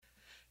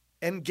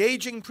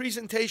engaging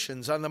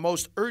presentations on the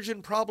most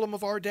urgent problem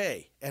of our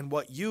day and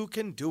what you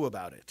can do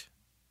about it.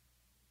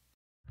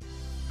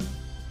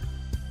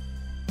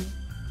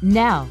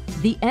 Now,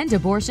 the End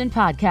Abortion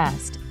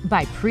Podcast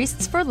by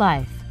Priests for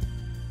Life.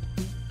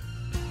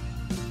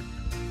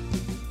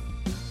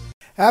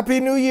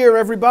 Happy New Year,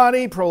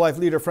 everybody. Pro-life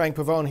leader Frank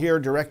Pavone here,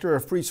 director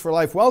of Priests for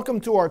Life.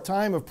 Welcome to our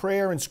time of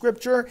prayer and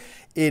scripture.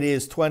 It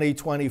is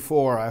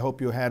 2024. I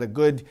hope you had a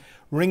good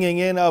ringing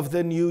in of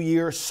the new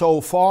year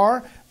so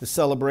far. The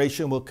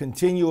celebration will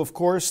continue, of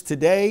course,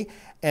 today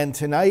and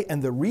tonight,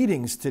 and the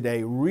readings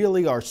today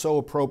really are so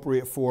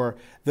appropriate for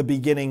the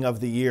beginning of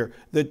the year.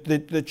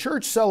 The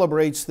church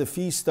celebrates the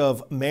feast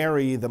of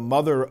Mary, the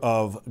Mother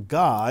of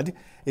God.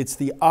 It's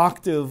the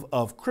octave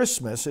of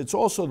Christmas. It's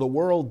also the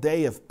World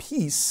Day of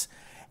Peace,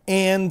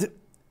 and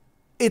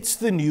it's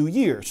the new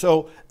year.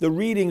 So the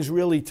readings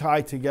really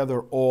tie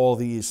together all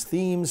these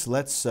themes.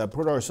 Let's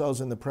put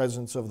ourselves in the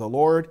presence of the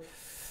Lord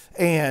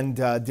and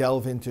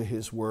delve into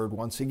His Word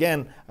once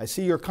again. I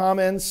see your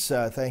comments.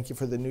 Thank you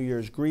for the New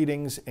Year's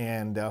greetings,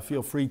 and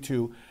feel free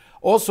to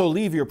also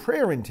leave your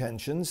prayer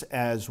intentions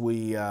as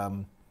we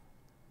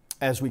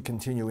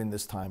continue in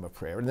this time of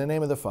prayer. In the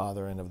name of the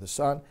Father, and of the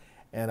Son,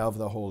 and of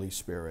the Holy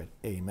Spirit.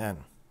 Amen.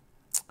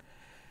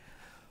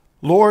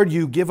 Lord,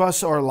 you give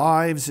us our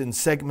lives in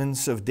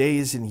segments of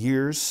days and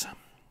years,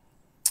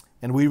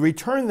 and we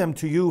return them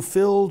to you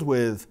filled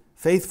with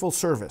faithful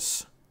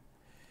service.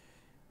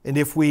 And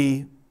if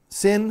we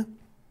sin,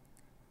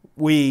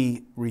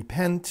 we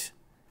repent,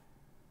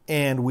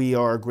 and we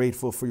are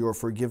grateful for your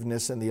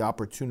forgiveness and the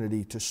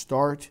opportunity to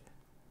start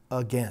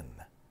again.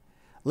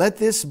 Let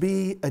this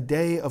be a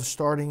day of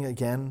starting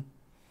again,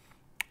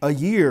 a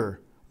year,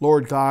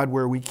 Lord God,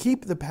 where we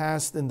keep the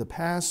past in the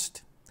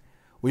past.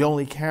 We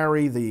only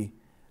carry the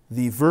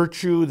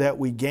virtue that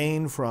we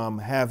gain from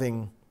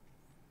having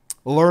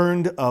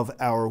learned of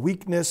our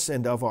weakness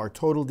and of our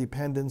total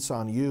dependence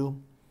on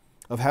you,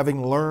 of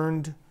having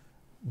learned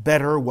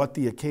better what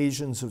the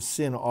occasions of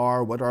sin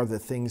are, what are the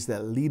things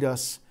that lead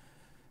us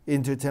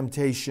into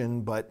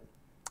temptation, but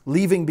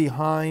leaving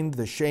behind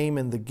the shame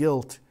and the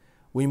guilt,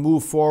 we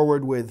move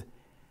forward with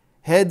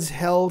heads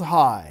held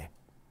high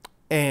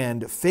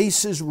and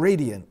faces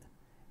radiant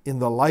in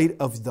the light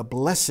of the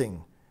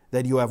blessing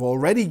that you have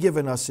already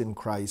given us in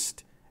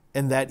Christ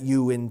and that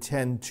you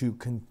intend to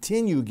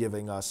continue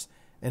giving us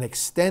and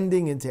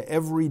extending into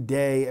every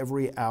day,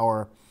 every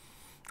hour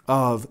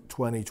of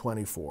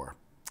 2024.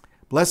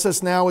 Bless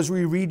us now as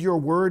we read your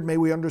word. May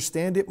we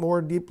understand it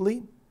more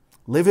deeply,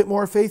 live it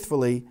more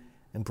faithfully,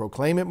 and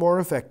proclaim it more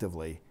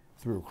effectively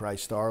through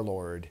Christ our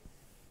Lord.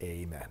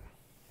 Amen.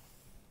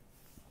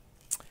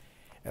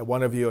 And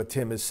one of you,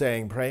 Tim, is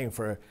saying, praying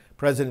for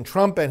President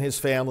Trump and his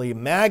family,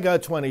 MAGA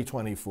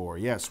 2024.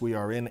 Yes, we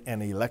are in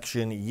an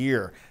election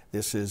year.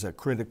 This is a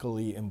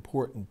critically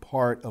important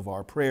part of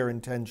our prayer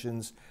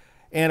intentions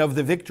and of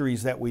the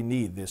victories that we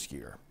need this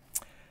year.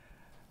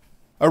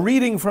 A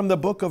reading from the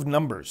book of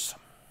Numbers.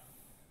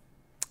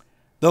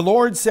 The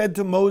Lord said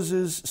to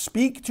Moses,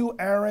 "Speak to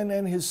Aaron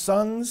and his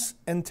sons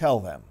and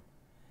tell them,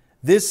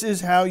 this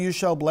is how you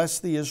shall bless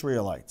the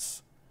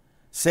Israelites.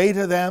 Say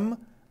to them,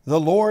 the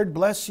Lord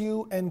bless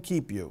you and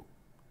keep you.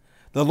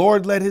 The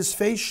Lord let his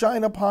face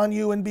shine upon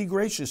you and be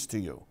gracious to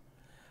you.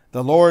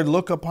 The Lord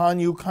look upon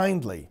you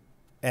kindly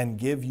and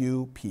give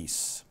you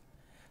peace.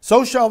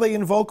 So shall they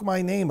invoke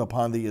my name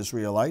upon the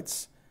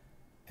Israelites,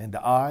 and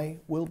I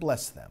will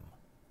bless them."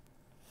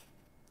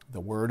 The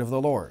word of the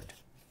Lord.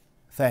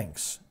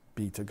 Thanks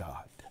be to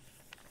God.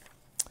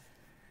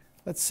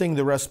 Let's sing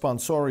the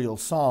responsorial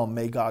psalm,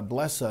 May God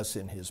bless us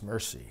in his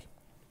mercy.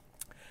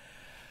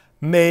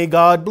 May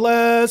God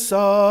bless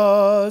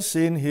us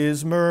in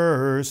his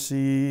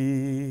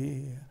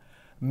mercy.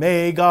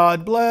 May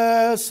God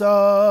bless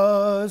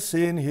us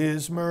in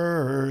his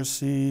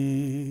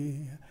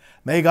mercy.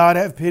 May God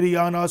have pity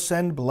on us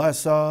and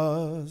bless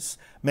us.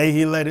 May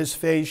he let his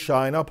face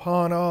shine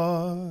upon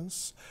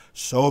us.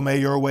 So may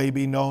your way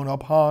be known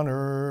upon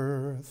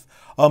earth,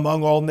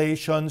 among all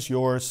nations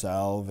your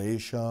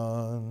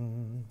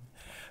salvation.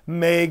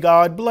 May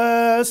God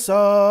bless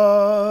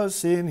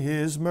us in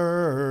his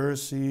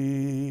mercy.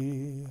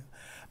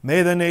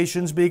 May the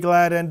nations be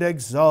glad and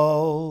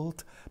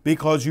exult,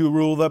 because you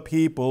rule the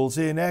peoples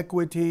in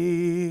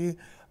equity.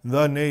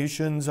 The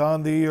nations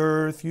on the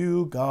earth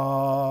you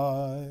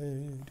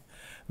guide.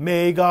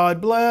 May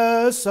God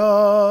bless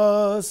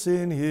us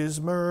in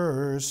his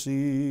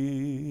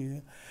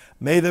mercy.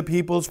 May the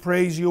peoples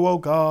praise you, O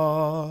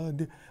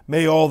God.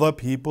 May all the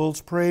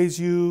peoples praise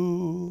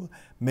you.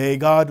 May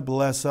God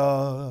bless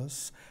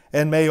us,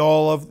 and may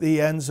all of the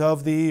ends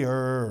of the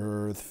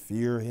earth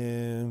fear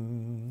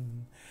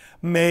him.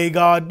 May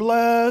God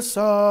bless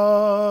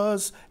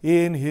us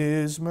in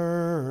his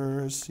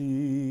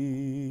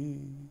mercy.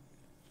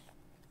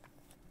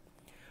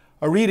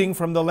 A reading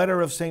from the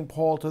letter of St.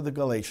 Paul to the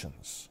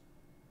Galatians.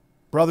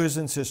 Brothers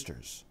and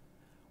sisters,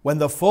 when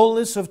the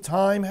fullness of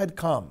time had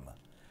come,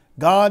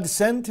 God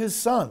sent his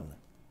Son,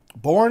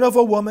 born of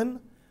a woman,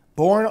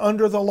 born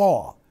under the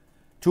law,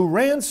 to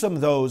ransom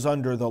those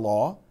under the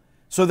law,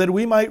 so that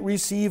we might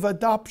receive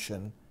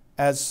adoption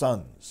as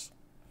sons.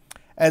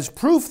 As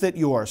proof that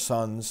you are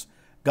sons,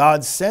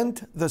 God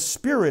sent the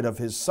Spirit of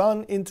His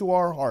Son into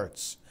our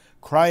hearts,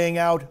 crying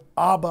out,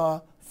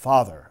 Abba,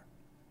 Father.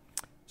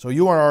 So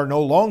you are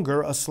no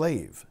longer a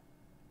slave,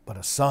 but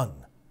a son.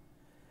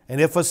 And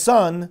if a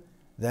son,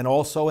 then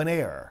also an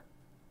heir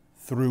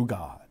through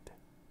God.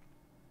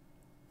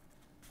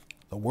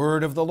 The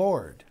word of the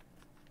Lord.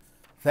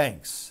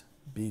 Thanks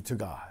be to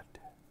God.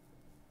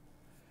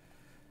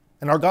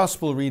 And our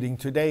gospel reading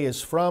today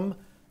is from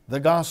the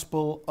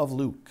Gospel of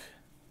Luke.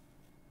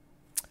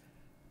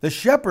 The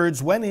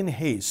shepherds went in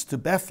haste to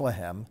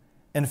Bethlehem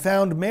and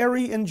found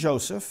Mary and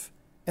Joseph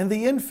and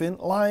the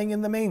infant lying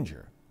in the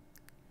manger.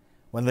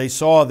 When they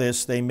saw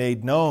this, they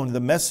made known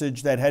the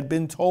message that had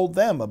been told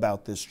them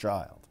about this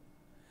child.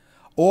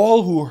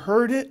 All who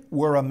heard it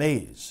were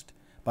amazed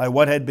by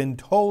what had been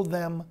told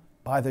them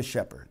by the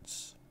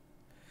shepherds.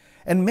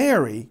 And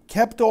Mary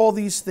kept all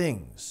these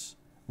things,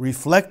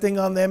 reflecting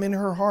on them in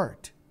her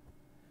heart.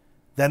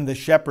 Then the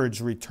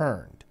shepherds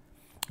returned,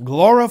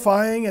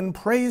 glorifying and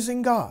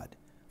praising God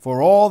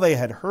for all they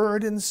had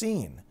heard and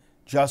seen,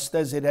 just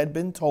as it had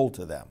been told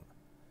to them.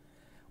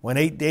 When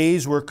 8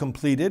 days were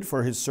completed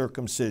for his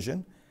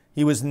circumcision,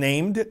 he was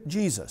named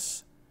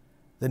Jesus,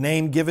 the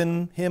name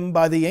given him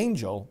by the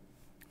angel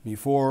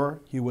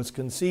before he was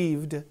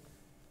conceived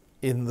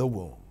in the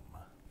womb.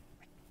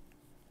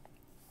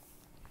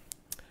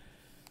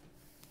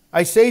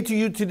 I say to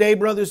you today,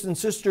 brothers and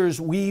sisters,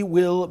 we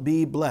will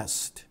be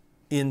blessed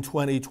in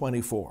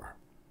 2024.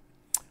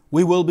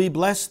 We will be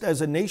blessed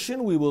as a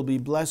nation. We will be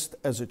blessed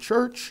as a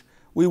church.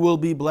 We will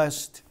be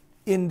blessed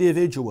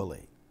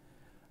individually.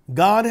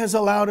 God has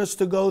allowed us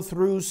to go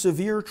through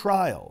severe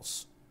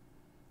trials.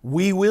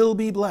 We will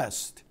be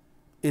blessed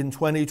in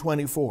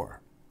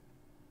 2024.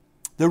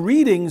 The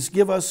readings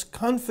give us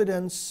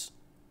confidence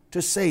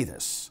to say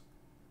this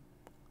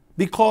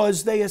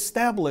because they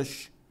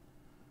establish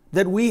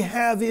that we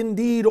have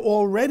indeed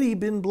already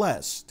been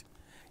blessed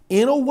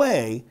in a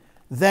way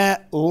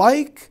that,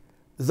 like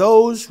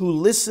those who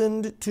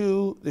listened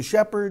to the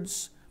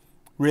shepherds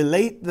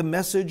relate the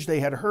message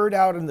they had heard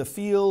out in the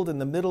field in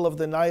the middle of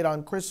the night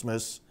on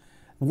Christmas,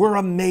 were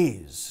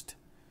amazed.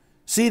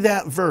 See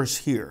that verse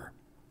here.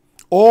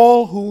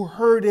 All who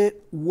heard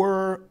it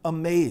were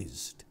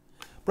amazed.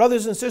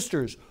 Brothers and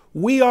sisters,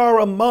 we are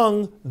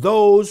among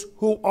those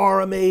who are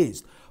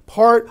amazed.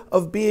 Part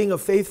of being a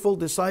faithful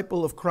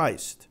disciple of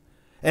Christ,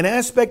 an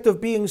aspect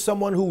of being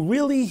someone who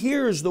really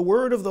hears the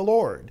word of the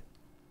Lord,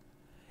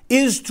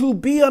 is to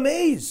be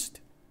amazed.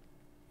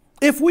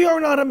 If we are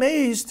not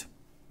amazed,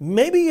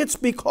 maybe it's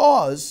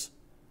because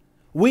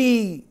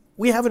we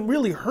haven't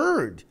really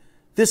heard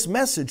this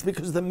message,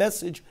 because the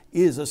message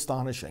is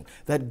astonishing,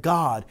 that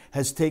God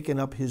has taken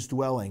up his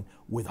dwelling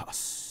with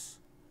us.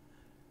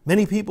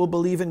 Many people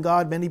believe in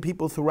God. Many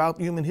people throughout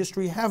human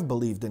history have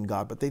believed in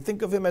God, but they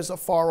think of him as a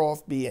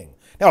far-off being.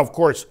 Now, of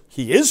course,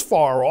 he is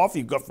far off.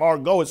 You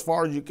go as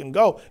far as you can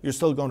go. You're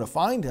still going to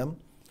find him.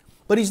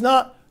 But he's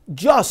not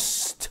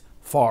just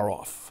far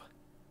off.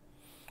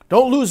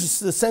 Don't lose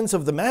the sense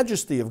of the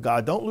majesty of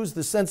God. Don't lose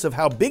the sense of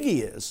how big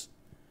he is.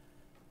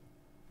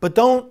 But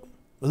don't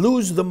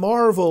lose the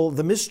marvel,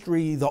 the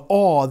mystery, the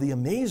awe, the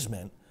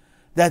amazement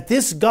that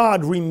this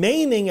God,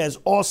 remaining as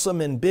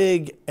awesome and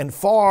big and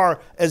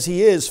far as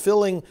he is,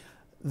 filling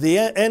the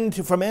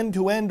end from end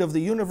to end of the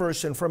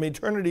universe and from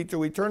eternity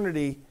to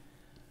eternity,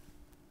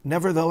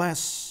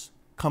 nevertheless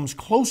comes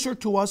closer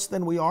to us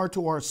than we are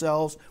to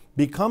ourselves,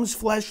 becomes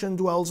flesh and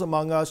dwells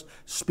among us,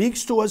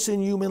 speaks to us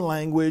in human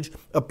language,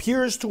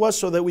 appears to us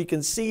so that we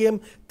can see him,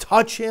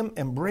 touch him,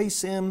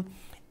 embrace him,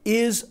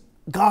 is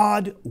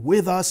God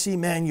with us,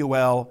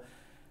 Emmanuel,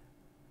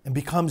 and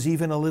becomes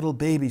even a little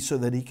baby so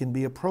that he can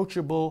be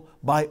approachable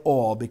by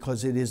all,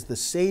 because it is the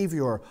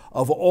Savior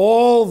of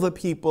all the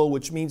people,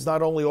 which means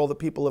not only all the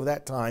people of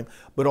that time,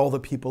 but all the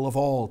people of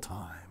all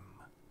time.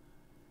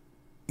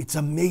 It's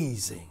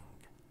amazing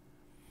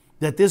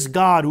that this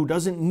God who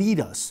doesn't need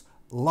us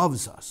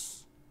loves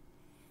us.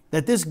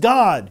 That this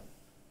God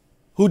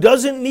who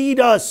doesn't need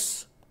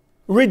us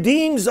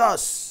redeems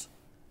us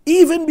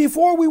even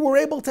before we were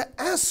able to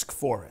ask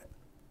for it.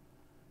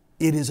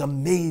 It is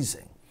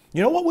amazing.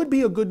 You know what would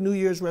be a good New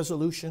Year's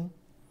resolution?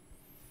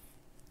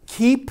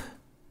 Keep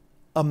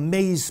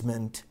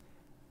amazement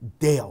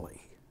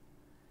daily.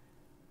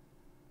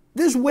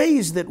 There's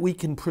ways that we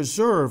can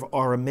preserve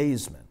our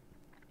amazement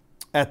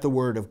at the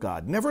Word of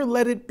God. Never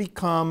let it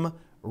become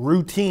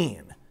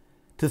routine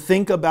to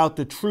think about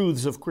the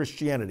truths of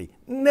Christianity.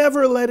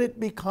 Never let it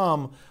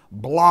become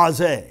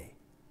blasé.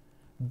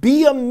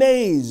 Be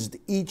amazed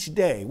each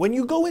day. When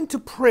you go into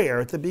prayer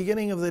at the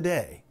beginning of the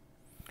day,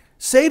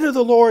 say to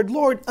the Lord,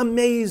 Lord,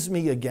 amaze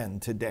me again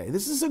today.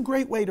 This is a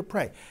great way to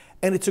pray.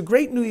 And it's a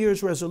great New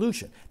Year's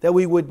resolution that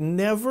we would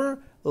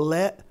never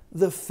let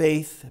the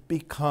faith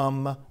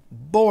become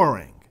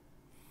boring.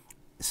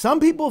 Some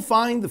people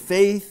find the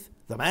faith,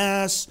 the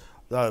Mass,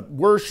 the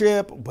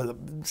worship, the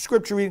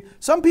scripture reading,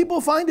 some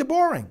people find it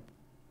boring.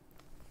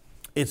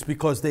 It's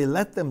because they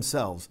let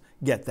themselves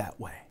get that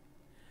way.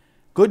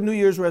 Good New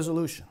Year's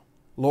resolution.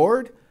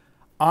 Lord,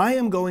 I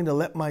am going to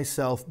let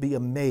myself be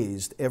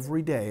amazed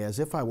every day as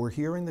if I were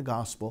hearing the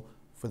gospel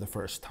for the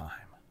first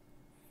time.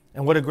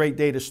 And what a great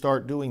day to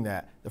start doing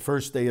that, the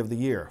first day of the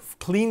year.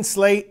 Clean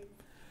slate,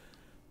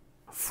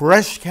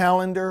 fresh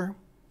calendar,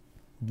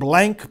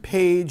 blank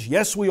page.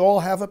 Yes, we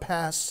all have a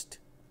past.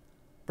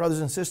 Brothers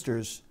and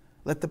sisters,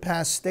 let the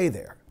past stay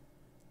there.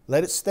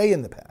 Let it stay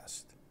in the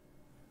past.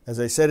 As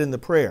I said in the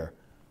prayer,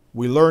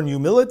 we learn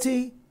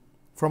humility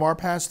from our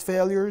past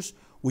failures.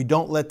 We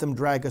don't let them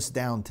drag us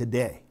down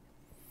today.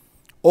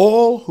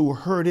 All who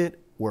heard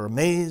it were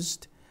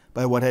amazed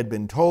by what had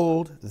been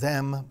told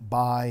them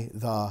by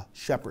the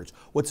shepherds.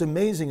 What's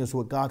amazing is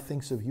what God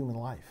thinks of human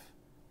life.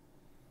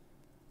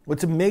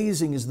 What's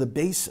amazing is the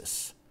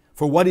basis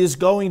for what is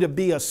going to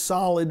be a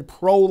solid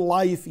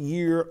pro-life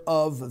year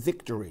of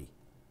victory.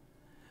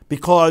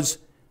 Because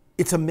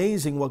it's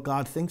amazing what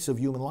God thinks of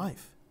human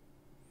life.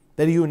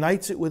 That He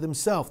unites it with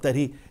Himself, that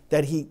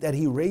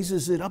he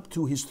raises it up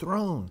to His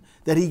throne,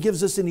 that He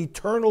gives us an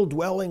eternal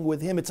dwelling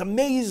with Him. It's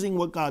amazing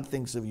what God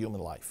thinks of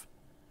human life.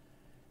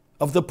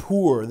 Of the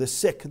poor, the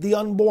sick, the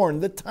unborn,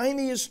 the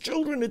tiniest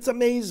children. It's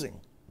amazing.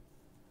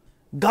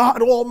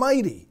 God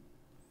Almighty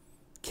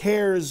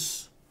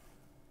cares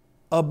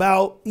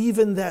about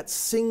even that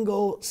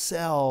single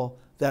cell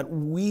that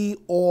we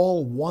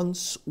all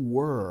once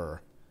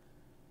were,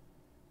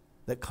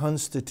 that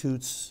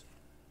constitutes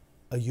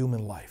a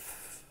human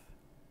life.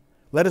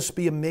 Let us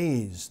be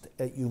amazed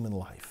at human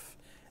life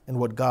and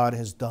what God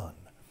has done.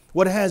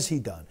 What has He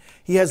done?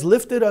 He has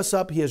lifted us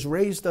up. He has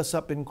raised us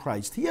up in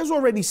Christ. He has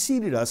already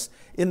seated us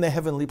in the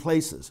heavenly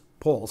places,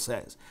 Paul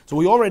says. So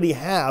we already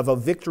have a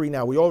victory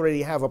now. We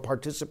already have a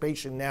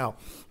participation now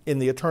in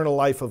the eternal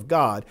life of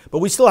God. But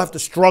we still have to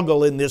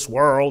struggle in this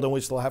world, and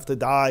we still have to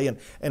die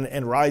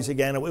and rise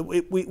again. And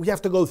we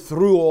have to go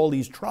through all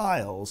these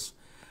trials.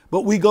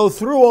 But we go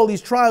through all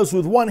these trials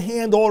with one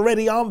hand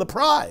already on the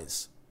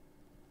prize.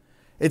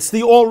 It's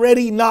the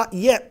already not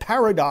yet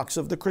paradox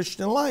of the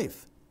Christian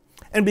life.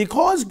 And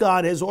because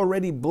God has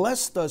already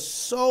blessed us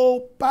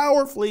so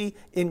powerfully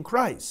in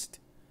Christ,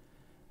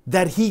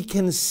 that He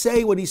can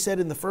say what He said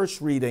in the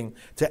first reading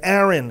to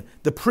Aaron,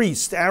 the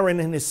priest,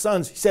 Aaron and his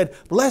sons. He said,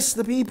 bless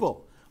the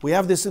people. We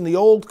have this in the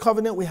old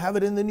covenant. We have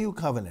it in the new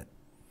covenant.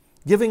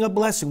 Giving a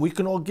blessing. We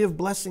can all give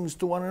blessings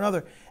to one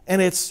another.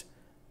 And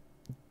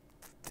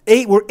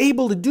we're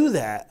able to do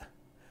that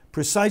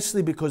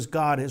precisely because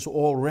God has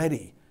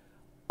already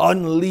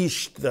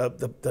unleashed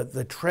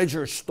the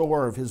treasure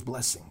store of His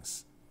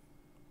blessings.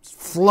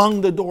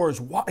 Flung the doors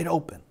wide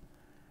open.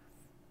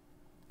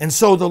 And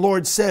so the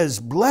Lord says,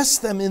 bless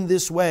them in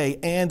this way,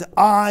 and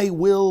I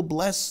will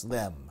bless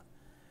them.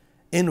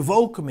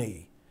 Invoke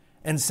me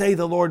and say,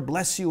 the Lord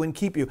bless you and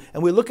keep you.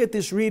 And we look at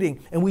this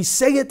reading and we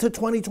say it to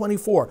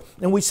 2024.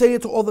 And we say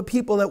it to all the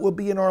people that will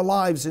be in our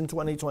lives in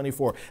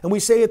 2024. And we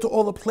say it to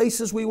all the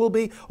places we will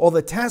be, all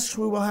the tasks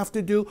we will have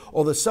to do,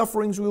 all the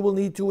sufferings we will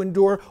need to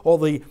endure, all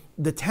the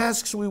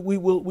tasks we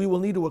will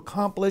need to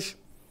accomplish.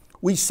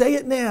 We say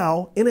it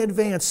now in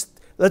advance.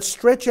 Let's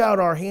stretch out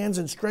our hands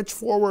and stretch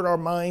forward our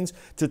minds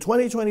to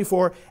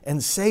 2024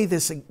 and say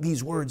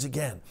these words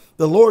again.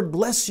 The Lord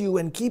bless you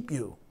and keep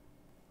you.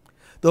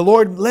 The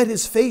Lord let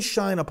His face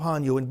shine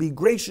upon you and be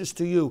gracious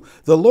to you.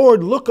 The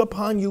Lord look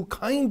upon you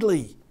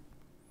kindly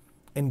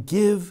and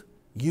give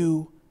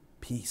you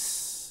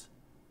peace.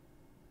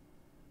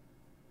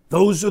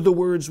 Those are the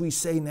words we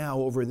say now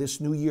over this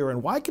new year.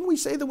 And why can we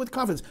say them with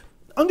confidence?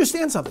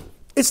 Understand something.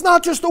 It's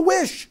not just a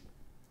wish.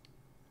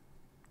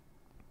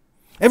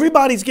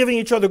 Everybody's giving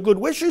each other good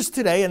wishes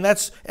today,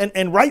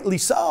 and rightly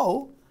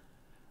so.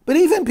 But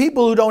even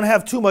people who don't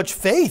have too much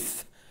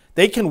faith,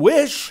 they can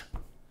wish.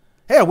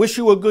 Hey, I wish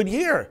you a good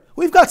year.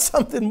 We've got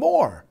something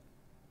more.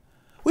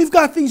 We've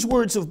got these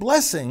words of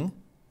blessing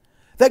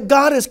that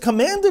God has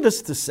commanded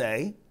us to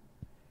say,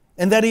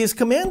 and that He has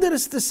commanded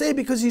us to say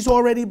because He's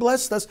already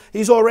blessed us.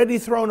 He's already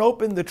thrown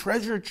open the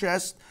treasure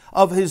chest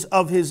of his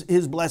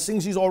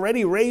blessings. He's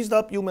already raised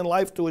up human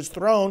life to His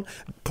throne.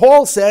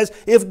 Paul says,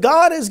 if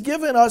God has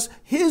given us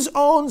His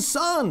own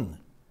Son,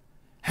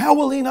 how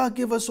will He not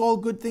give us all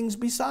good things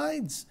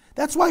besides?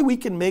 That's why we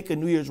can make a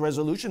New Year's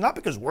resolution, not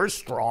because we're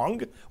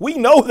strong. We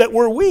know that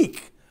we're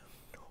weak.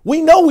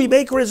 We know we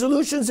make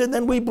resolutions and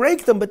then we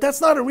break them, but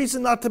that's not a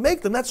reason not to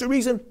make them. That's a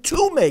reason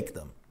to make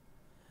them.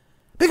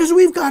 Because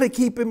we've got to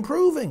keep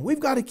improving. We've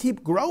got to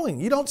keep growing.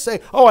 You don't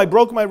say, oh, I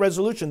broke my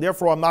resolution,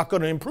 therefore I'm not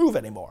going to improve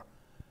anymore.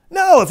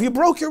 No, if you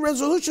broke your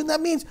resolution,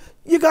 that means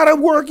you got to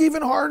work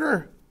even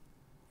harder.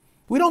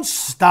 We don't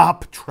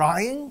stop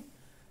trying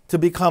to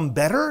become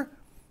better.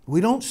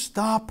 We don't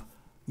stop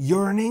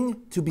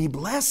yearning to be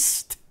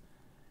blessed.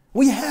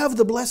 We have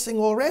the blessing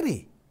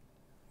already.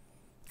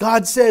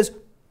 God says,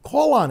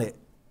 call on it,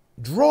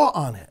 draw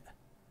on it.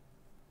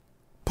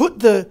 Put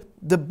the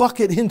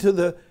bucket into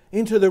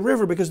the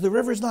river, because the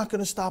river's not going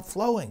to stop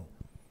flowing.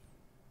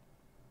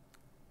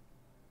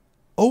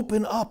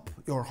 Open up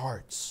your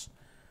hearts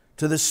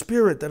to the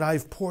Spirit that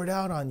I've poured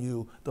out on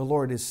you, the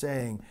Lord is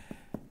saying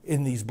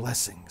in these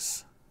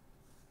blessings.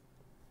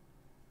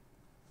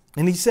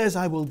 And he says,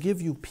 I will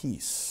give you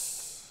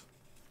peace.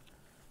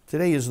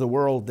 Today is the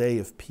World Day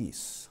of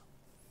Peace.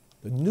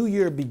 The new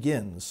year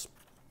begins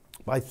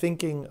by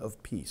thinking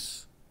of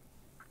peace.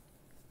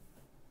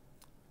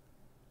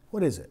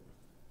 What is it?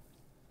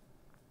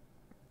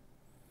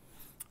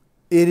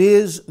 It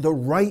is the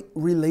right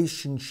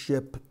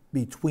relationship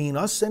between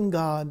us and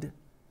God,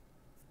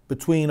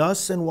 between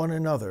us and one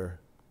another,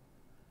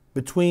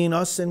 between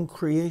us and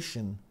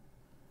creation,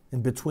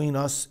 and between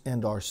us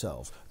and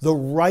ourselves. The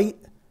right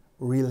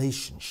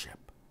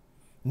relationship.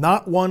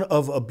 Not one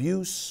of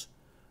abuse,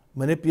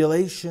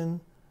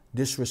 manipulation,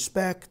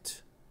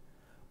 disrespect,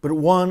 but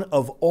one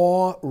of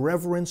awe,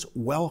 reverence,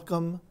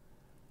 welcome,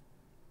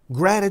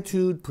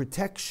 gratitude,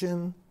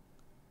 protection,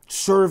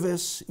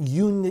 service,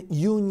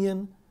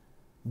 union,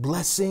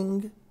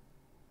 blessing.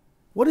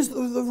 What is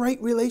the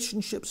right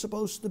relationship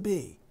supposed to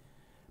be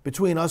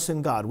between us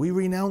and God? We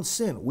renounce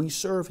sin. We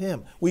serve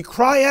Him. We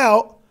cry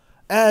out,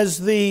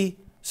 as the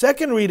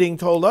second reading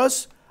told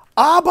us,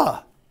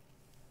 Abba,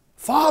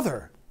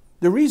 Father.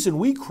 The reason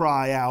we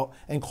cry out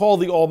and call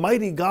the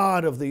Almighty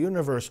God of the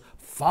universe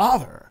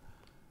Father,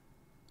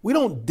 we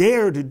don't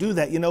dare to do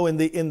that. You know, in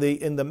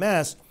the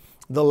Mass,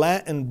 the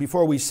Latin,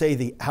 before we say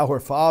the Our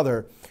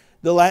Father,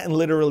 the Latin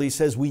literally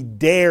says we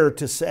dare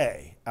to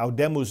say,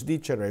 Audemus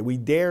dicere, we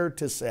dare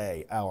to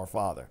say our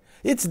Father.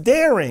 It's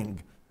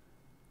daring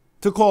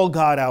to call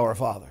God our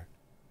Father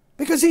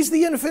because He's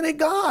the infinite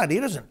God. He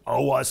doesn't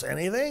owe us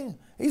anything.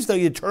 He's the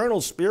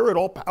eternal Spirit,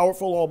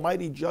 all-powerful,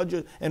 almighty judge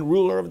and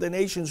ruler of the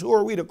nations. Who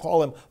are we to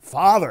call Him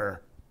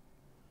Father?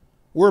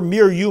 We're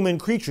mere human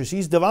creatures.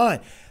 He's divine.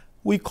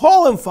 We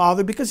call Him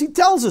Father because He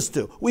tells us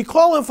to. We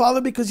call Him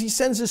Father because He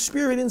sends His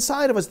Spirit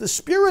inside of us. The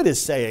Spirit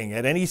is saying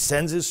it, and He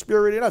sends His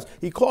Spirit in us.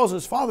 He calls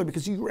us Father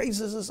because He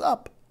raises us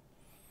up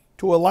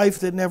to a life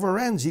that never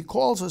ends. He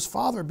calls us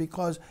Father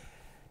because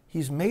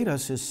He's made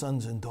us His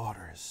sons and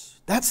daughters.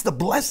 That's the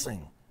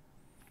blessing.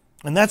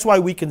 And that's why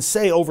we can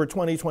say over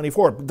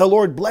 2024, the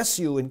Lord bless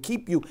you and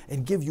keep you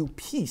and give you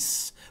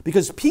peace.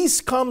 Because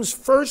peace comes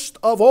first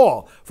of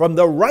all from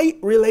the right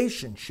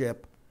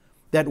relationship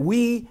that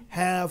we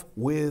have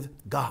with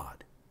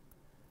God,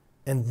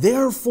 and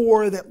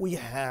therefore that we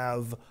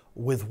have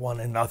with one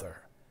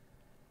another.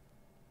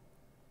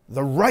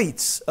 The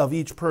rights of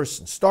each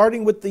person,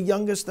 starting with the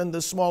youngest and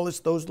the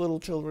smallest, those little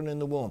children in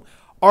the womb,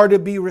 are to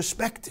be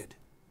respected.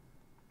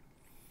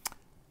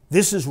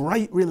 This is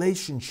right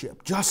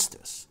relationship,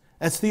 justice.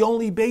 That's the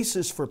only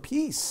basis for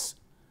peace.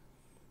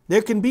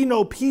 There can be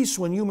no peace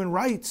when human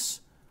rights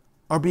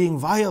are being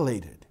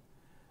violated.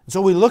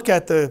 So we look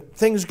at the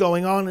things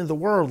going on in the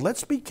world.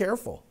 Let's be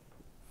careful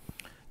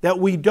that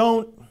we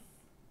don't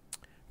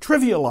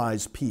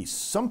trivialize peace.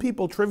 Some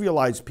people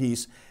trivialize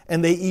peace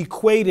and they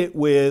equate it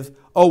with,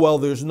 oh, well,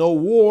 there's no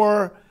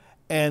war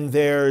and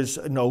there's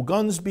no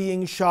guns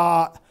being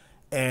shot.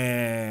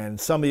 And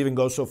some even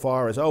go so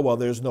far as, oh, well,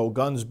 there's no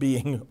guns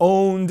being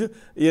owned,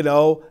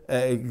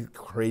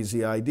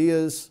 crazy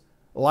ideas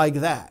like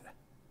that.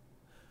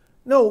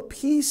 No,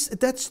 peace,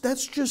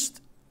 that's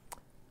just,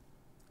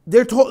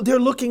 they're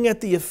looking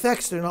at the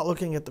effects, they're not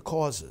looking at the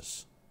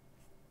causes.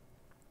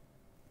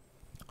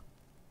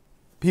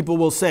 People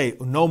will say,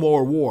 no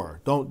more war.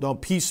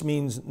 Peace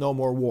means no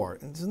more war.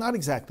 It's not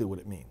exactly what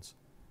it means.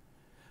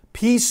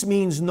 Peace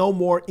means no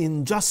more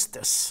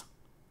injustice,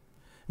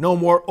 no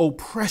more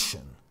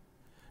oppression,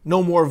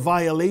 no more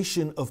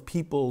violation of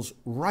people's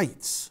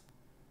rights.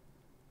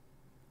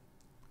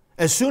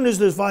 As soon as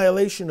there's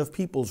violation of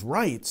people's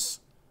rights,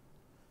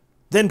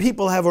 then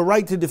people have a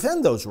right to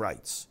defend those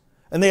rights,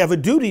 and they have a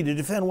duty to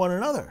defend one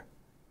another.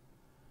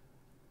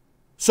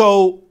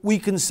 So we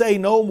can say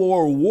no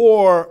more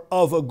war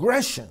of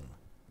aggression,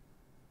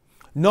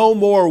 no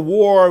more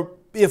war,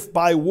 if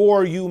by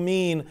war you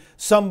mean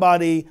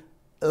somebody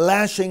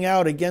lashing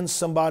out against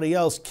somebody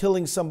else,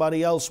 killing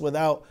somebody else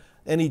without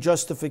any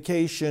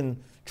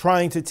justification,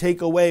 trying to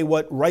take away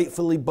what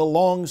rightfully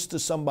belongs to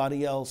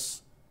somebody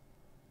else,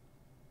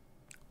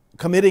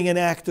 committing an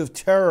act of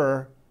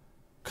terror,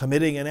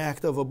 committing an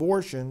act of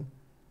abortion.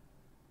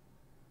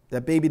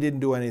 That baby didn't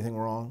do anything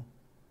wrong.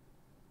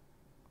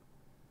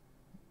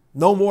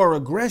 No more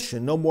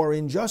aggression, no more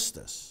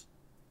injustice.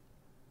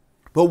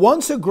 But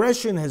once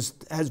aggression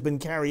has been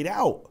carried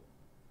out,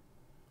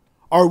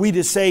 are we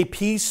to say,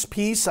 peace,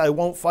 peace, I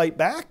won't fight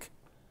back?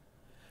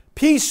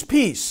 Peace,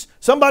 peace.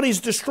 Somebody's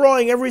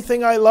destroying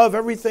everything I love,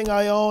 everything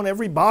I own,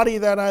 everybody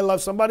that I love.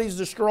 Somebody's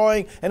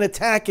destroying and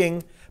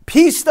attacking.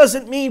 Peace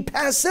doesn't mean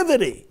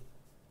passivity.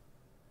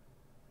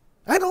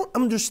 I don't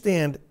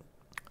understand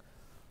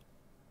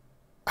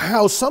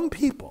how some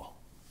people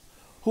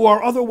who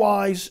are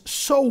otherwise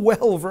so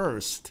well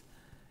versed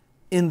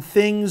in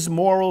things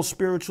moral,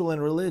 spiritual,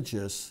 and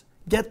religious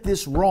get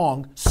this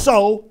wrong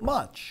so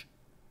much.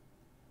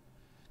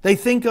 They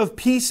think of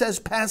peace as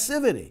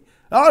passivity.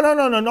 Oh,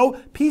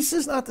 no. Peace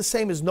is not the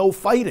same as no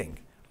fighting.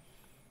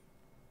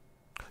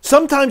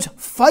 Sometimes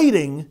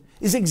fighting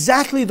is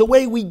exactly the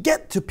way we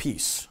get to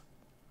peace.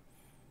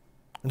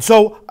 And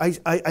so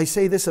I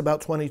say this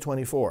about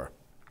 2024.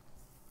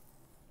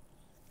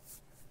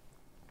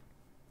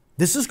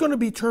 This is going to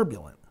be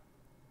turbulent.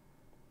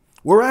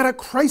 We're at a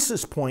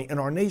crisis point in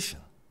our nation.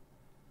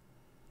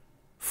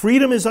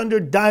 Freedom is under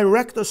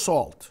direct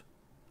assault.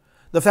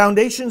 The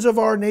foundations of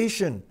our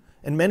nation,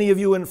 and many of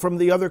you from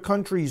the other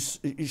countries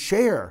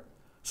share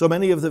so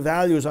many of the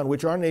values on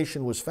which our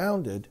nation was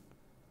founded.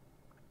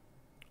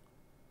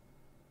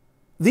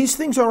 These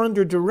things are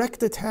under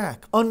direct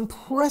attack,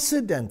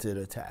 unprecedented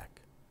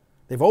attack.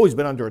 They've always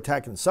been under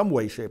attack in some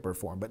way, shape, or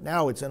form, but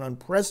now it's an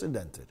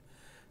unprecedented,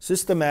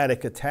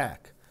 systematic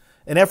attack,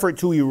 an effort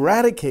to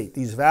eradicate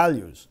these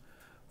values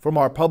from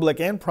our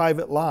public and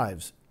private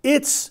lives.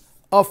 It's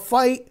a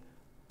fight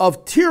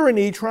of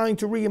tyranny trying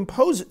to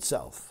reimpose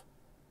itself.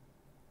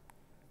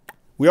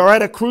 We are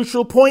at a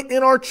crucial point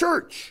in our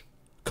church.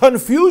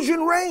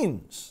 Confusion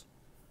reigns.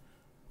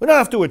 We don't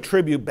have to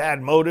attribute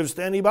bad motives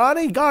to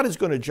anybody. God is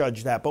going to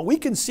judge that. But we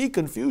can see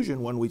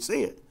confusion when we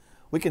see it.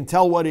 We can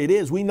tell what it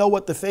is. We know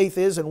what the faith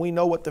is and we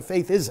know what the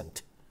faith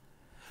isn't.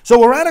 So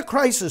we're at a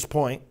crisis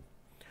point,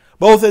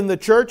 both in the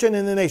church and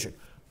in the nation.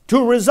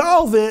 To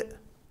resolve it,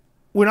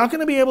 we're not going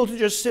to be able to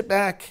just sit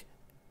back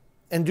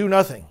and do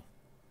nothing.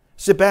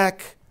 Sit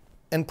back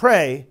and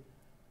pray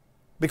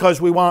because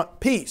we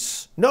want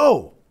peace.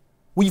 No,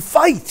 we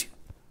fight.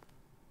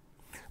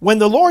 When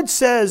the Lord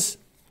says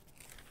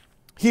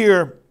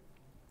here,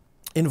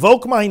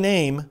 invoke my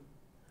name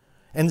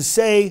and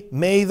say,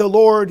 may the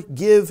Lord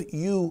give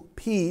you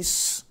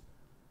peace,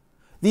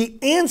 the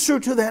answer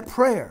to that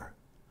prayer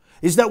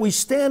is that we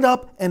stand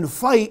up and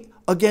fight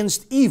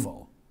against evil.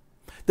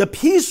 The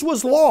peace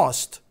was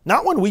lost,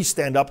 not when we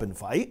stand up and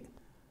fight.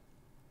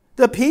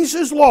 The peace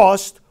is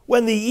lost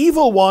when the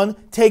evil one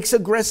takes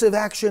aggressive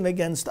action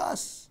against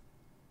us.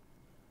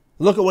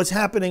 Look at what's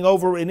happening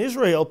over in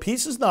Israel.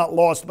 Peace is not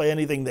lost by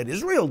anything that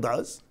Israel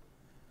does.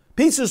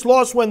 Peace is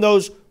lost when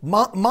those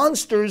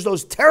monsters,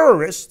 those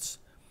terrorists,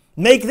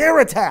 make their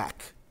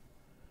attack.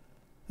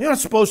 You're not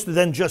supposed to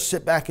then just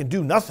sit back and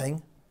do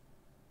nothing.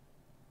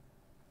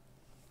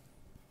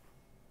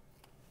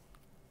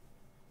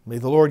 May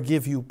the Lord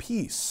give you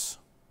peace.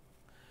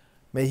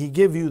 May He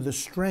give you the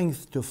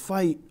strength to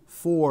fight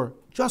for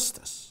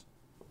justice.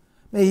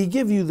 May He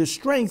give you the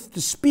strength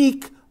to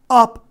speak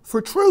up for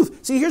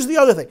truth. See, here's the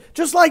other thing.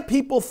 Just like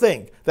people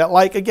think that,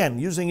 like, again,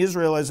 using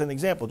Israel as an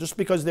example, just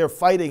because they're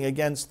fighting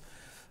against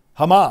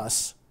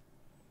Hamas,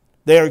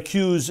 they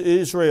accuse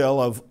Israel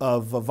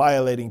of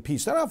violating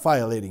peace. They're not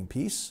violating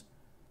peace.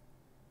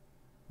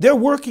 They're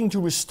working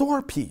to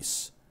restore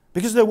peace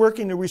because they're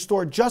working to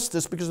restore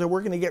justice, because they're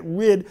working to get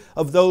rid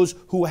of those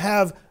who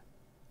have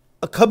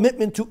a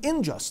commitment to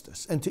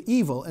injustice and to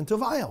evil and to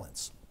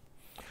violence.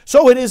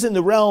 So it is in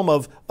the realm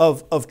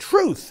of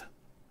truth.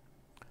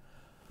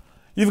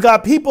 You've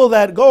got people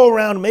that go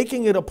around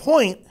making it a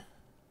point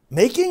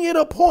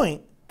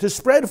to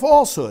spread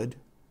falsehood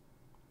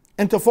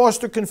and to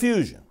foster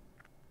confusion.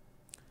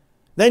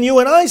 Then you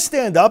and I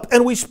stand up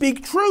and we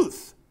speak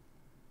truth.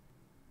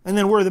 And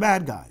then we're the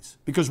bad guys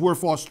because we're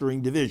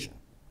fostering division.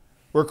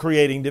 We're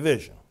creating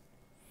division.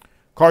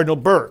 Cardinal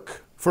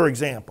Burke, for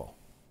example,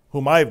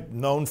 whom I've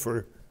known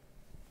for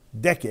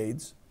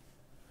decades,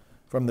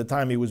 from the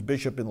time he was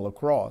bishop in La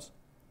Crosse,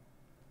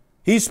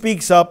 he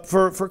speaks up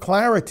for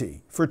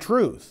clarity, for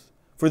truth,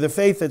 for the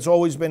faith that's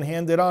always been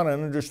handed on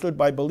and understood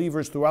by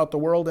believers throughout the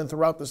world and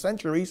throughout the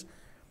centuries.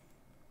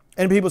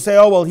 And people say,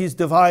 oh, well, he's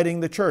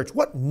dividing the church.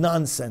 What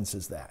nonsense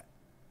is that?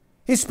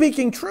 He's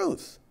speaking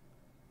truth.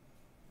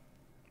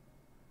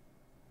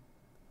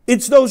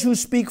 It's those who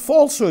speak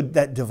falsehood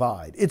that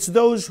divide. It's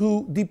those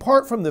who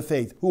depart from the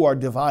faith who are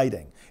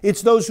dividing.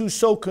 It's those who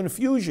sow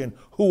confusion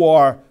who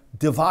are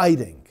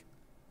dividing.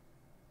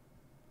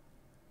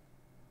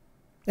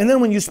 And then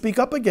when you speak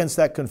up against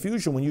that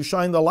confusion, when you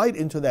shine the light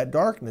into that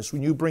darkness,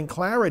 when you bring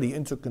clarity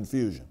into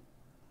confusion,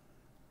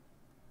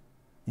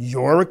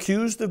 you're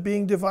accused of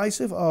being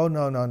divisive? Oh,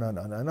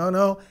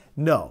 no.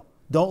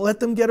 Don't let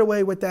them get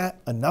away with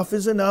that. Enough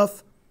is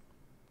enough.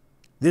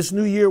 This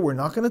new year, we're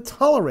not going to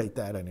tolerate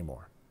that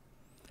anymore.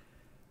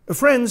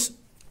 Friends,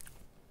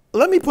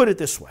 let me put it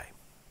this way.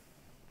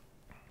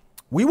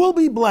 We will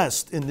be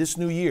blessed in this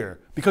new year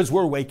because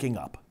we're waking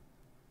up.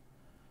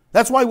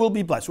 That's why we'll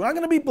be blessed. We're not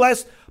going to be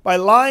blessed by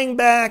lying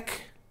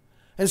back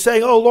and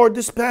saying, oh, Lord,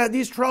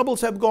 these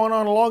troubles have gone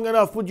on long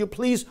enough. Would you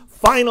please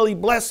finally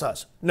bless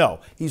us? No,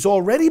 He's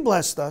already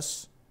blessed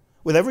us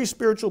with every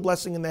spiritual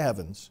blessing in the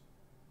heavens.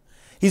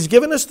 He's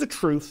given us the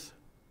truth,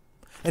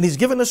 and He's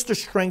given us the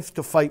strength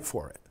to fight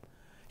for it.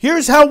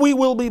 Here's how we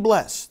will be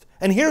blessed,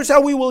 and here's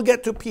how we will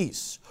get to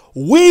peace.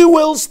 We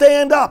will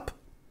stand up,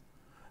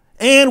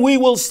 and we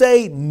will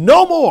say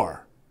no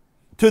more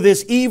to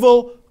this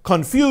evil,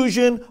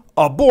 confusion,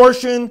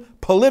 abortion,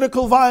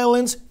 political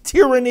violence,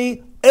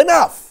 tyranny.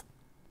 Enough.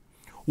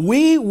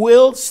 We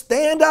will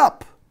stand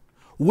up.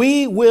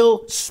 We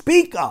will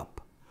speak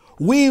up.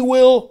 We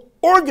will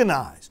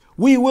organize.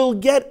 We will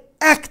get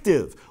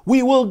active.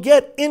 We will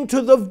get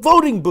into the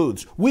voting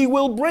booths. We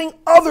will bring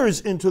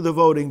others into the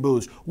voting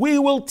booths. We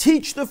will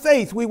teach the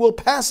faith. We will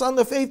pass on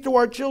the faith to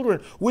our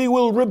children. We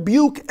will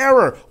rebuke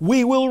error.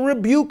 We will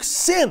rebuke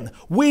sin.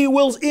 We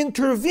will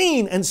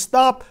intervene and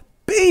stop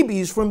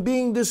babies from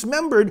being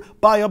dismembered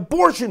by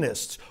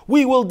abortionists.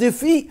 We will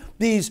defeat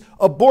these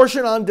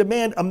abortion on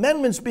demand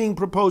amendments being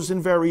proposed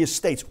in various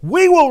states.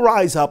 We will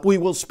rise up. We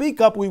will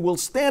speak up. We will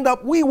stand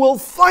up. We will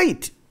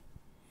fight.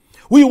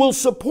 We will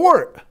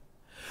support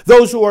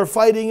those who are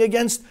fighting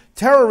against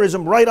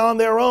terrorism right on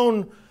their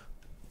own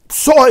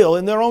soil,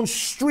 in their own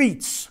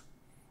streets.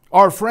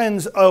 Our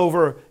friends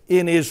over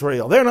in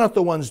Israel, they're not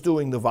the ones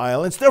doing the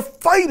violence. They're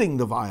fighting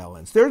the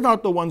violence. They're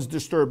not the ones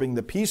disturbing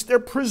the peace. They're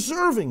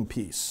preserving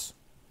peace.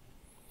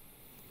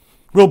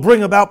 We'll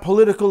bring about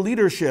political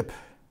leadership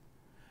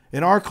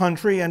in our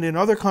country and in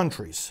other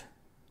countries.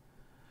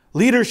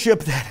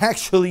 Leadership that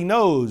actually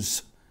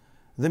knows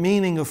the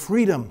meaning of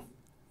freedom,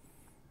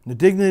 the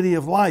dignity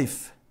of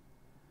life.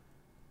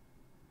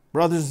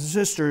 Brothers and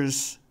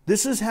sisters,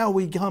 this is how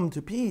we come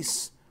to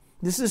peace.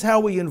 This is how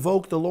we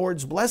invoke the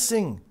Lord's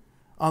blessing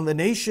on the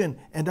nation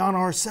and on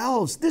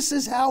ourselves. This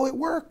is how it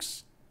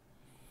works.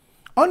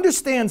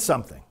 Understand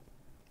something.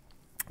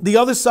 The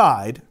other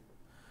side,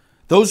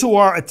 those who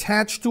are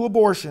attached to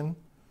abortion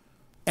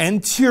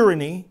and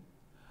tyranny,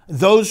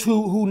 those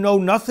who know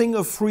nothing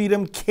of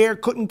freedom,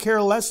 couldn't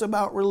care less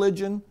about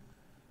religion,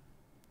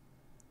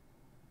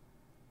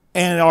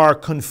 and are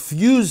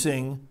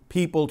confusing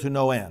people to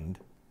no end.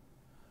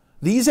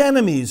 These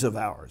enemies of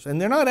ours,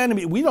 and they're not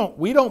enemies, we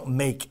don't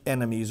make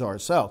enemies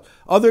ourselves.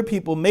 Other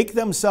people make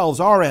themselves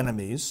our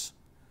enemies,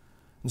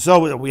 and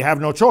so we have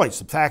no choice.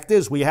 The fact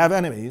is, we have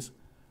enemies.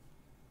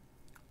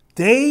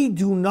 They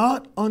do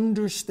not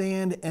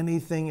understand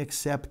anything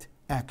except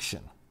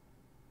action.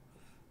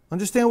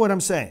 Understand what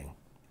I'm saying?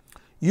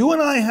 You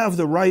and I have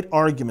the right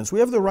arguments. We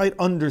have the right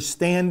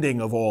understanding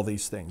of all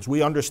these things.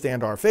 We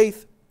understand our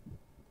faith.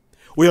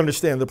 We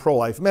understand the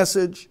pro-life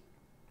message.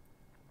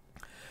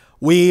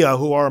 We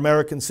who are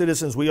American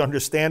citizens, we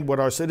understand what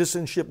our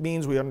citizenship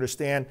means. We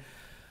understand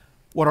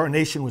what our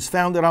nation was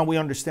founded on. We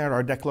understand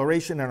our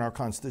Declaration and our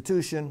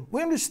Constitution.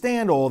 We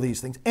understand all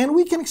these things, and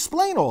we can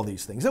explain all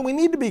these things, and we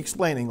need to be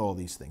explaining all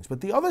these things.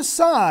 But the other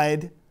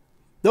side,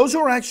 those who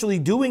are actually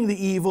doing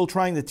the evil,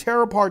 trying to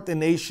tear apart the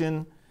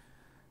nation,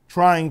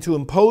 trying to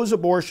impose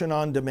abortion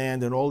on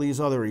demand and all these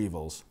other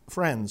evils,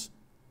 friends,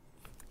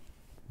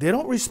 they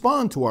don't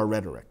respond to our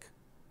rhetoric.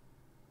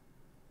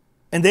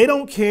 And they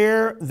don't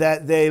care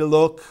that they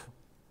look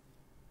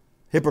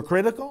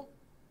hypocritical.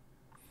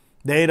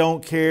 They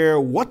don't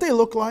care what they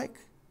look like.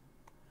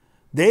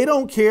 They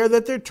don't care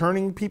that they're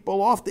turning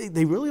people off.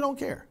 They really don't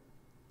care.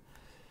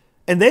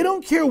 And they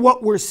don't care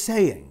what we're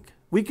saying.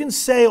 We can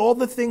say all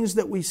the things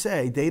that we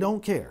say. They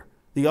don't care.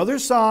 The other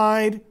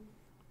side,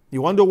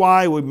 you wonder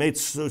why we made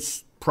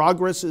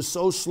progress is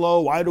so slow.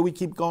 Why do we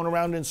keep going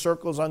around in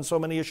circles on so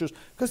many issues?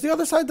 Because the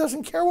other side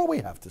doesn't care what we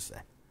have to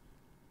say.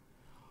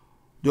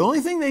 The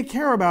only thing they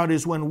care about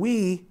is when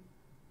we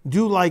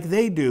do like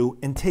they do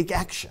and take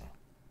action.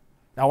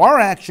 Now, our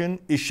action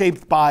is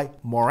shaped by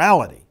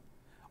morality.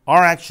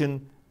 Our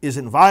action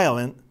isn't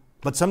violent,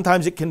 but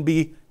sometimes it can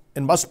be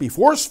and must be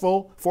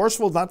forceful.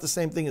 Forceful is not the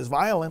same thing as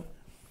violent.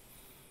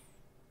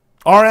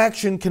 Our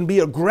action can be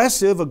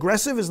aggressive.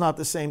 Aggressive is not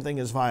the same thing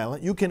as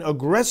violent. You can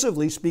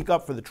aggressively speak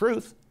up for the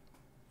truth.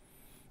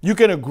 You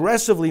can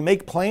aggressively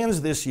make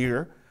plans this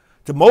year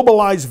to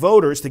mobilize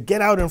voters to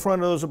get out in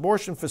front of those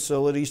abortion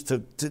facilities,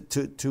 to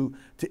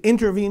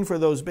intervene for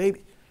those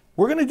babies.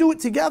 We're going to do it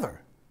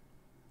together.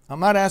 I'm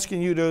not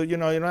asking you to, you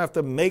don't have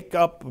to make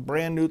up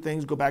brand new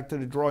things, go back to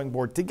the drawing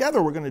board. Together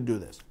we're going to do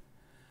this.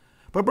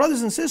 But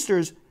brothers and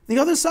sisters, the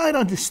other side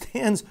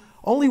understands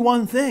only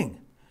one thing.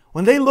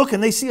 When they look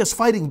and they see us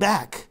fighting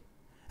back,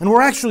 and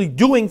we're actually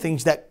doing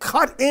things that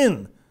cut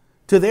in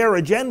to their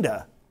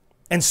agenda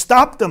and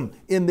stop them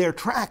in their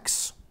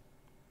tracks.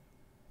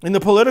 In the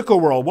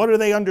political world, what do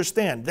they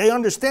understand? They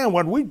understand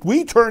when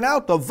we turn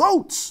out the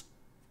votes.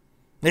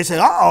 They say,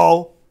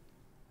 uh-oh,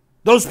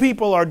 those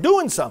people are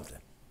doing something.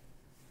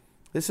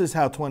 This is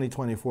how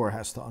 2024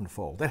 has to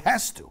unfold. It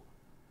has to.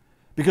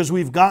 Because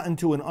we've gotten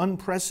to an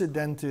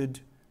unprecedented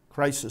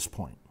crisis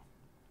point.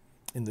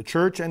 In the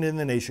church and in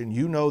the nation,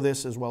 you know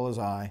this as well as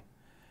I,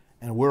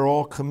 and we're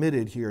all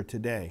committed here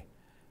today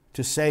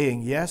to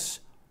saying, yes,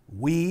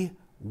 we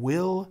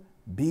will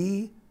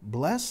be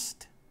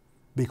blessed,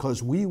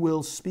 because we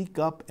will speak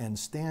up and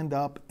stand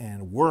up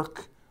and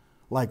work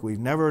like we've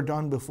never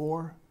done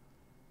before,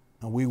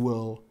 and we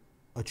will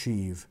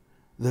achieve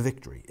the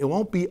victory. It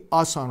won't be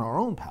us on our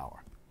own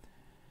power,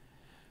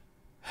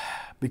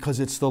 because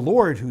it's the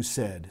Lord who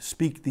said,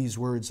 speak these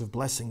words of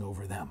blessing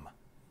over them.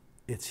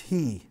 It's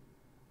He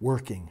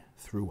working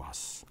through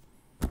us.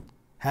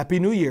 Happy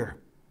New Year.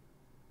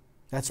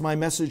 That's my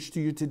message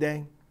to you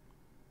today.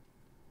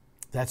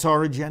 That's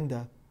our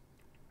agenda.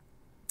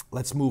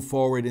 Let's move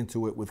forward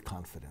into it with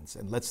confidence.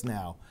 And let's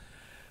now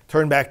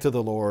turn back to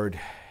the Lord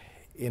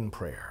in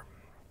prayer.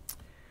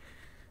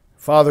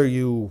 Father,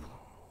 you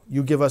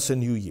give us a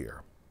new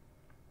year.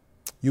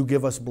 You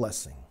give us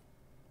blessing.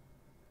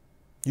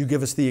 You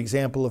give us the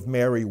example of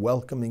Mary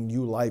welcoming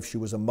new life. She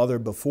was a mother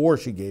before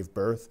she gave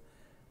birth.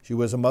 She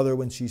was a mother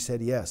when she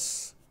said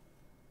yes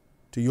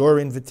to your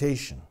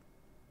invitation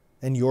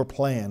and your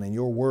plan and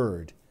your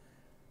word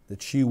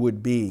that she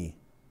would be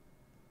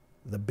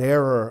the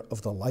bearer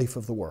of the life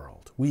of the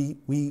world. We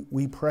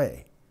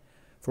pray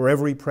for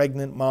every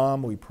pregnant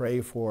mom. We pray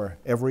for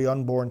every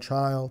unborn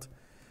child.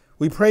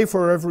 We pray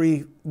for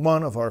every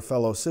one of our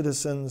fellow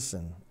citizens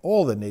and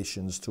all the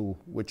nations to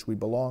which we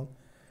belong.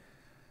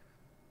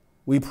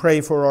 We pray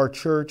for our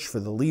church,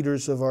 for the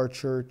leaders of our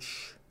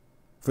church,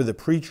 for the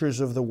preachers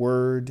of the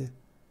word.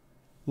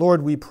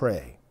 Lord, we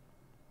pray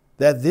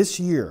that this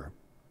year,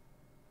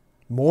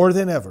 more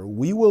than ever,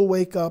 we will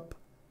wake up,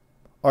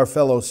 our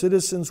fellow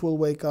citizens will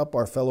wake up,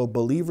 our fellow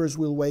believers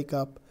will wake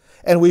up,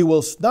 and we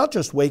will not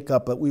just wake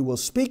up, but we will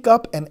speak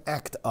up and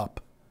act up,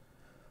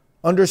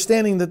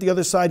 understanding that the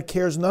other side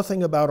cares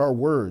nothing about our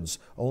words,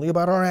 only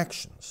about our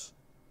actions.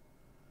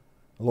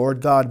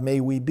 Lord God,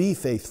 may we be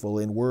faithful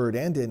in word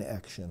and in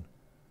action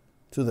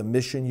to the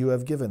mission you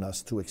have given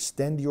us to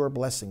extend your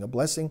blessing, a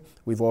blessing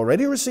we've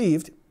already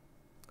received,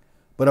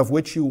 but of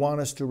which you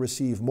want us to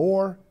receive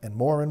more and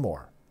more and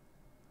more.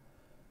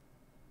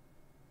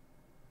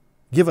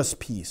 Give us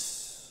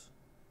peace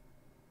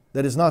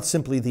that is not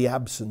simply the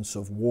absence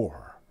of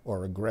war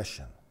or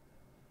aggression,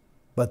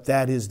 but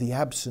that is the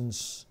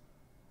absence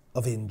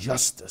of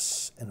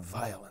injustice and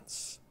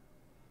violence.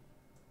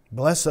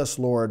 Bless us,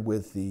 Lord,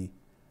 with the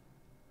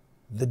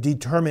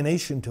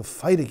determination to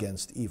fight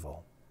against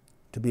evil,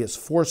 to be as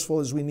forceful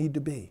as we need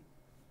to be.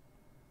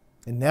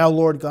 And now,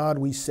 Lord God,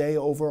 we say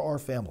over our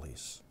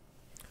families,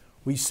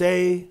 we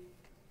say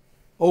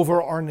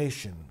over our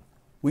nation,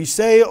 we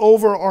say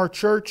over our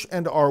church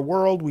and our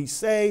world, we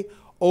say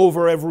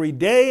over every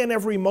day and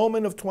every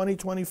moment of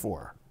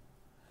 2024,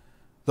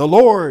 the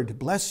Lord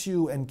bless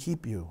you and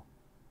keep you.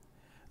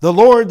 The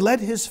Lord let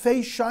his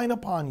face shine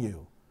upon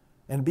you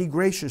and be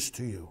gracious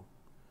to you.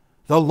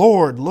 The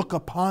Lord look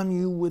upon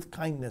you with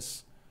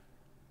kindness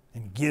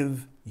and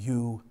give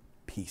you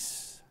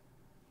peace.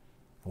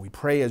 And we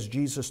pray as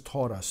Jesus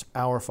taught us,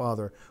 Our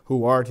Father,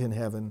 who art in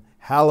heaven,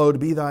 hallowed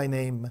be thy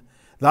name.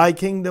 Thy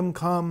kingdom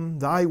come,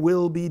 thy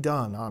will be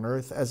done on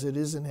earth as it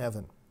is in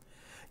heaven.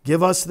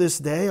 Give us this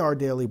day our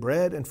daily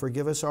bread, and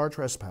forgive us our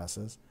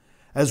trespasses,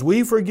 as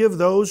we forgive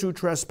those who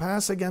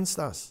trespass against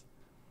us.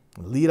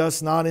 Lead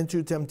us not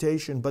into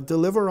temptation, but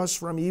deliver us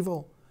from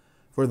evil.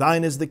 For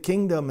thine is the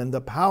kingdom and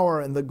the power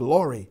and the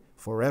glory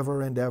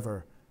forever and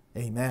ever.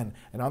 Amen.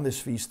 And on this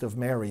feast of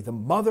Mary, the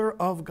Mother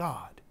of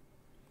God,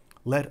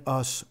 let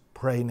us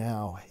pray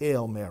now.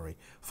 Hail Mary,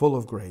 full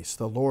of grace,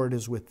 the Lord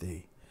is with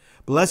thee.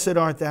 Blessed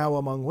art thou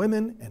among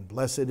women, and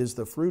blessed is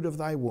the fruit of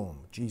thy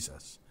womb,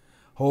 Jesus.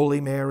 Holy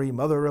Mary,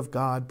 Mother of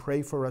God,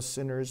 pray for us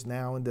sinners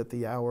now and at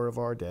the hour of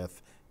our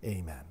death.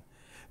 Amen.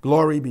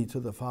 Glory be to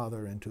the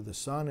Father, and to the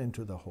Son, and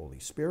to the Holy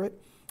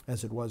Spirit,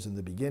 as it was in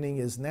the beginning,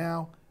 is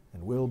now,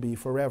 and will be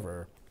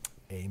forever.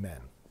 Amen.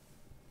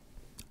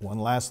 One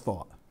last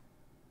thought.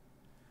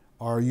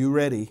 Are you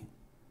ready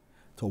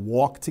to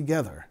walk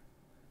together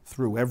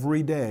through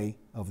every day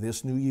of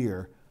this new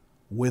year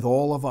with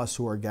all of us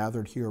who are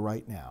gathered here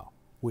right now?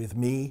 With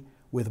me,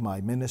 with my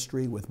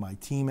ministry, with my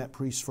team at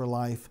Priests for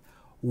Life.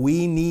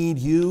 We need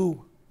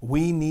you.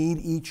 We need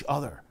each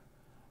other.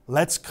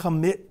 Let's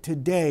commit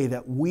today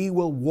that we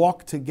will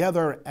walk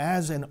together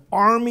as an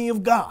army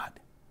of God,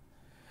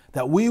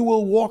 that we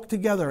will walk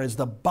together as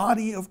the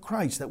body of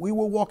Christ, that we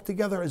will walk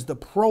together as the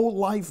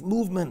pro-life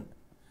movement,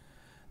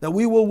 that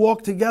we will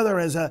walk together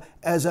as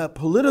a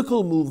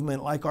political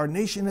movement like our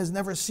nation has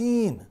never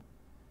seen.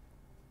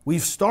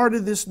 We've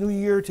started this new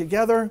year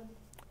together.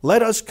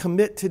 Let us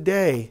commit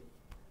today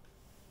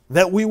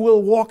that we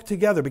will walk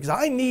together, because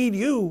I need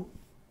you.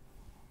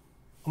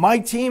 My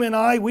team and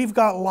I, we've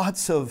got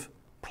lots of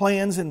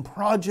plans and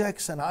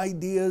projects and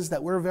ideas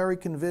that we're very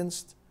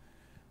convinced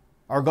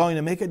are going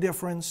to make a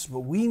difference,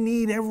 but we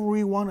need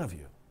every one of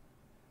you.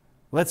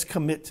 Let's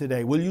commit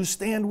today. Will you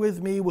stand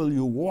with me? Will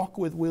you walk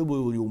with me?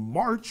 Will you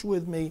march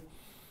with me?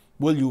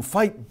 Will you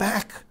fight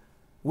back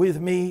with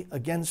me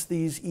against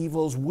these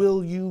evils?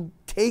 Will you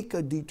take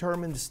a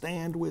determined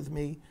stand with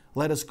me?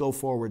 Let us go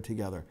forward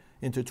together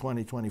into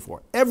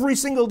 2024. Every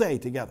single day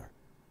together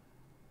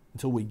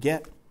until we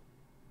get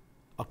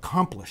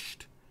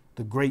accomplished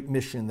the great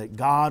mission that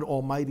God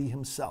Almighty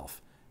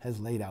Himself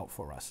has laid out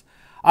for us.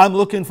 I'm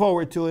looking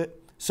forward to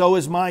it. So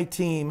is my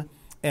team.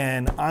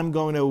 And I'm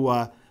going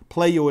to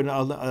play you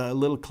a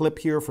little clip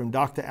here from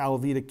Dr.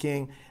 Alveda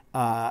King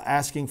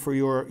asking for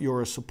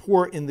your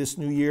support in this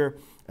new year.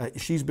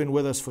 She's been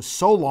with us for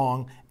so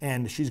long,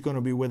 and she's going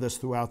to be with us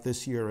throughout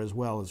this year as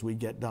well as we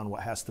get done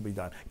what has to be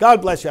done.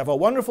 God bless you. Have a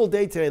wonderful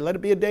day today. Let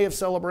it be a day of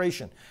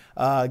celebration.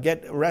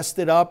 Get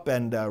rested up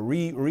and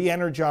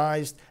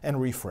re-energized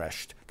and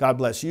refreshed. God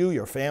bless you,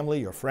 your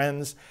family, your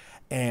friends,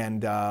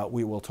 and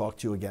we will talk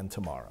to you again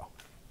tomorrow.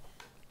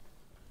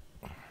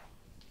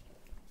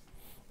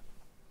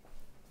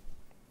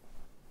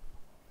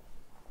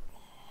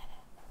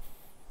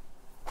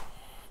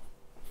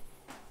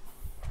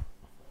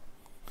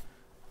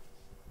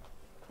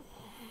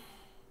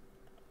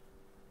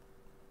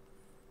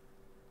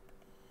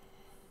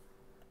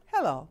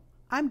 Hello,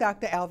 I'm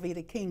Dr.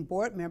 Alveda King,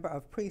 board member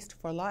of Priests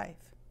for Life.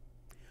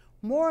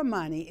 More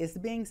money is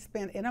being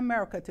spent in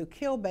America to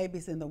kill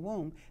babies in the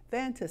womb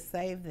than to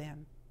save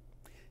them.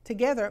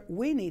 Together,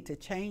 we need to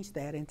change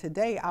that, and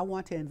today I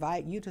want to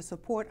invite you to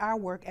support our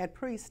work at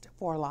Priests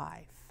for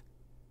Life.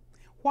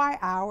 Why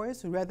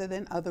ours rather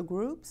than other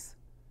groups?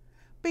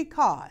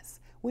 Because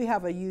we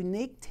have a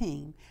unique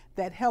team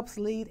that helps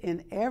lead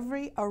in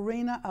every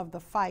arena of the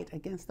fight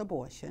against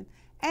abortion,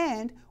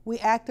 and we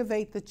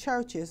activate the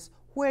churches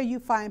where you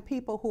find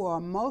people who are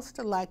most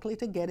likely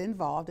to get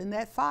involved in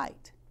that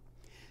fight.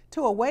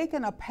 To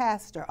awaken a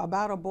pastor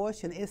about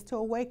abortion is to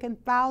awaken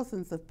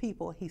thousands of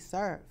people he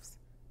serves.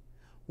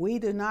 We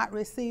do not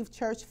receive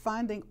church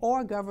funding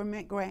or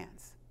government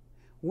grants.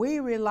 We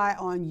rely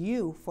on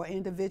you for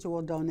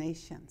individual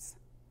donations.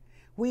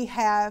 We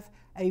have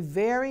a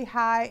very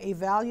high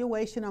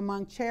evaluation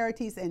among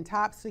charities and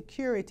top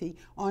security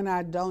on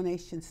our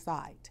donation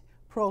site,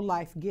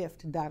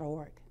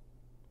 prolifegift.org.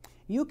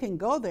 You can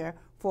go there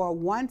for a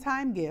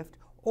one-time gift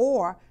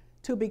or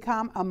to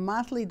become a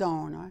monthly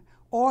donor,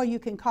 or you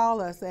can call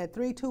us at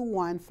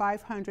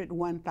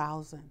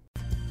 321-500-1000.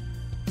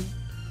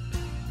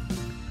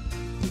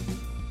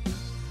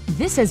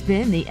 This has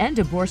been the End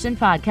Abortion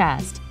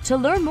Podcast. To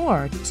learn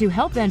more, to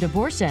help end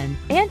abortion,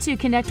 and to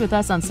connect with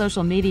us on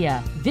social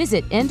media,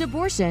 visit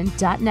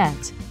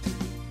endabortion.net.